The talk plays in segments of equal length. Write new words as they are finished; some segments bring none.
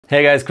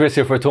Hey guys, Chris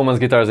here for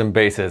Thomann Guitars and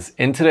Basses.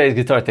 In today's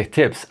Guitar Tech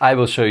Tips, I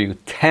will show you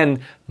 10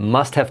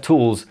 must-have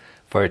tools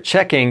for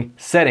checking,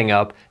 setting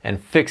up,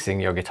 and fixing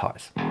your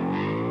guitars.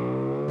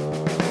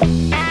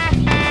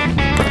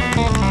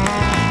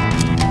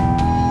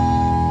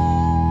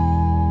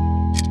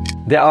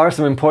 There are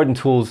some important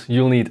tools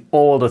you'll need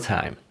all the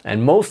time,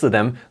 and most of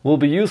them will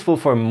be useful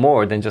for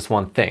more than just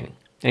one thing.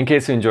 In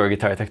case you enjoy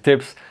Guitar Tech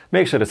Tips,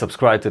 make sure to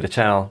subscribe to the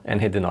channel and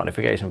hit the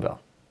notification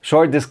bell.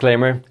 Short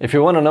disclaimer, if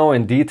you want to know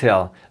in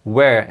detail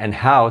where and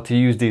how to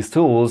use these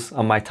tools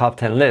on my top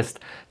 10 list,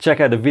 check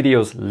out the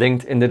videos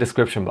linked in the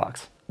description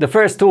box. The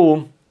first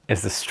tool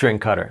is the string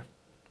cutter.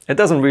 It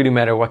doesn't really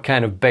matter what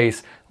kind of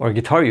bass or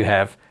guitar you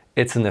have,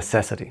 it's a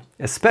necessity,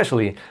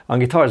 especially on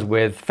guitars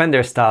with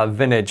Fender style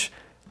vintage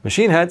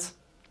machine heads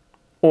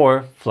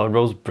or float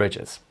rose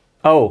bridges.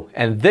 Oh,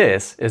 and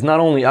this is not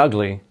only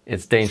ugly,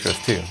 it's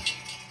dangerous too.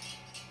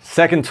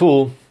 Second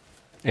tool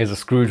is a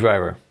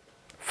screwdriver.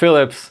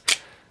 Phillips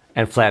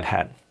and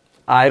flathead.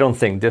 I don't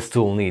think this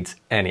tool needs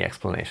any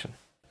explanation.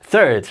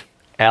 Third,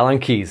 Allen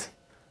keys.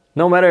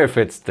 No matter if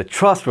it's the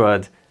truss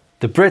rod,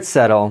 the bridge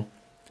saddle,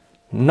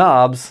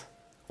 knobs,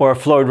 or a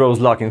float rose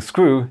locking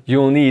screw,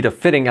 you'll need a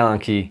fitting Allen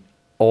key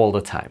all the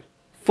time.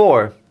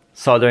 4.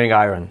 Soldering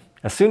iron.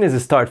 As soon as you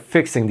start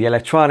fixing the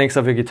electronics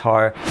of your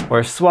guitar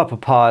or swap a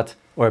pot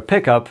or a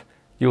pickup,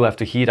 you'll have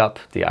to heat up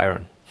the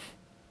iron.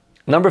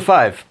 Number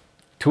 5.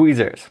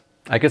 Tweezers.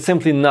 I could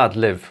simply not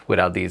live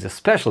without these,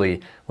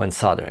 especially when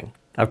soldering.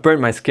 I've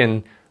burnt my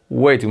skin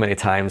way too many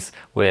times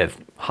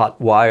with hot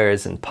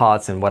wires and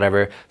pots and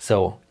whatever,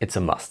 so it's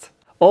a must.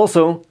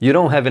 Also, you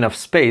don't have enough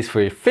space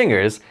for your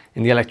fingers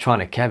in the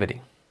electronic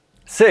cavity.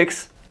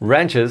 6.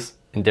 Wrenches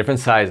in different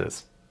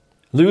sizes.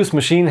 Loose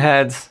machine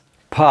heads,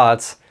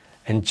 pots,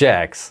 and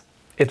jacks.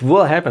 It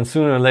will happen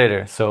sooner or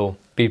later, so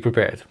be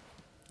prepared.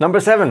 Number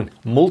 7.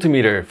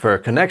 Multimeter for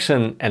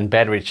connection and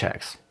battery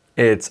checks.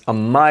 It's a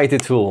mighty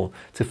tool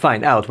to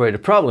find out where the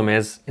problem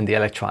is in the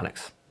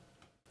electronics.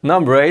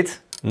 Number 8.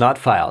 Nut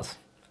files.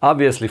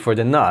 Obviously for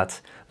the nut,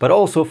 but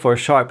also for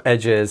sharp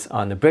edges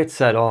on the bridge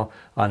saddle,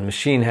 on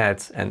machine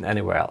heads, and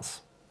anywhere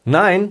else.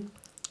 9.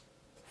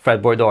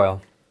 Fretboard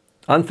oil.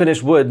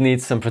 Unfinished wood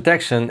needs some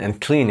protection and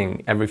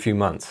cleaning every few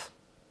months.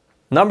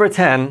 Number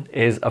 10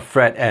 is a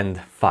fret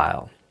end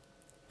file.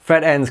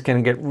 Fret ends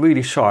can get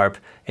really sharp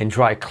in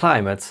dry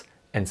climates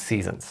and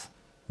seasons.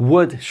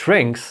 Wood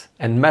shrinks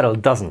and metal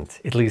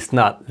doesn't, at least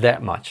not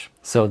that much.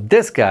 So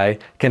this guy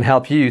can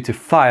help you to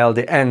file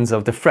the ends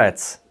of the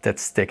frets that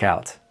stick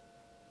out.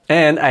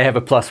 And I have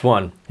a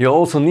 +1. You'll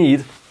also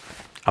need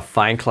a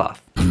fine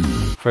cloth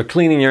for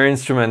cleaning your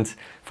instrument,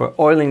 for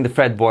oiling the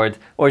fretboard,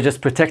 or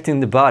just protecting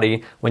the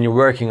body when you're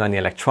working on the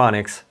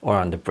electronics or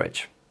on the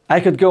bridge.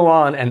 I could go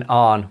on and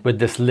on with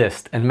this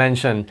list and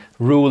mention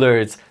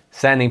rulers,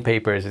 sanding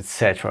papers,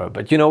 etc.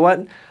 But you know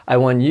what? I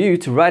want you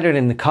to write it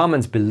in the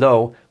comments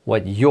below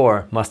what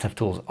your must-have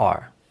tools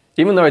are.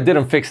 Even though I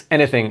didn't fix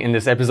anything in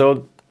this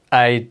episode,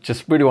 I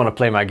just really want to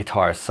play my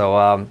guitar,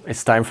 so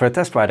it's time for a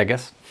test ride, I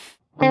guess.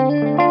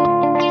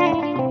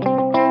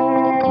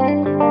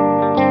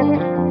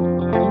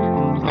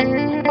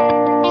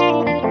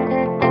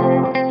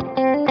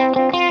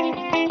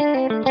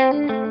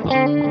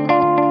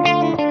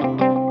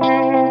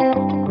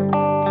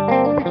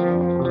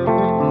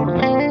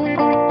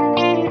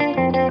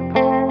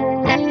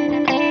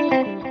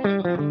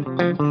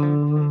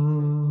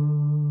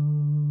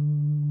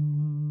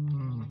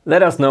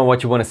 Let us know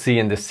what you want to see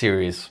in this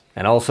series.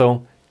 And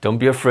also, don't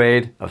be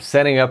afraid of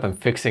setting up and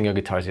fixing your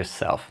guitars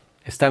yourself.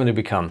 It's time to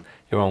become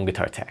your own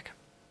guitar tech.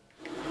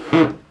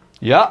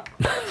 Yeah,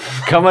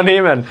 come on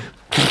in, man.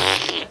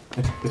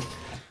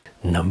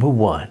 Number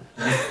 1.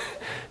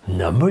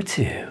 Number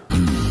 2.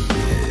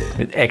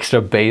 With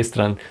extra bass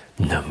drum.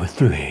 Number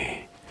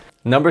 3.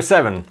 Number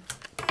 7.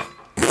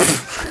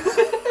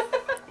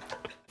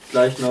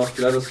 Gleich noch,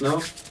 let us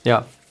know.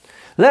 Yeah.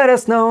 Let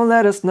us know,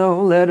 let us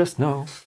know, let us know.